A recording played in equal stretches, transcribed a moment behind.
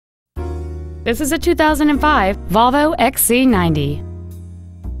This is a 2005 Volvo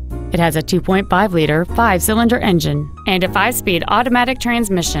XC90. It has a 2.5-liter 5-cylinder engine and a 5-speed automatic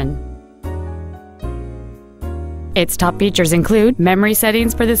transmission. Its top features include memory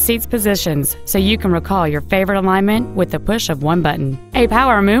settings for the seat's positions, so you can recall your favorite alignment with the push of one button, a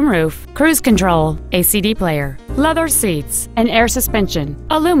power moonroof, cruise control, a CD player, leather seats, an air suspension,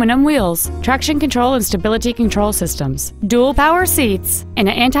 aluminum wheels, traction control and stability control systems, dual power seats, and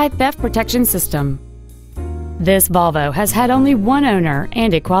an anti-theft protection system. This Volvo has had only one owner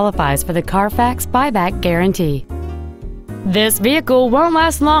and it qualifies for the Carfax buyback guarantee. This vehicle won't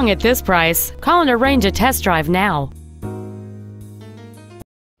last long at this price. Call and arrange a test drive now.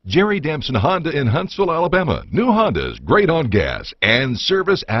 Jerry Damson Honda in Huntsville, Alabama. New Hondas, great on gas and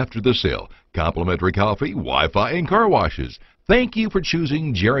service after the sale. Complimentary coffee, Wi-Fi, and car washes. Thank you for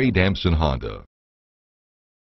choosing Jerry Damson Honda.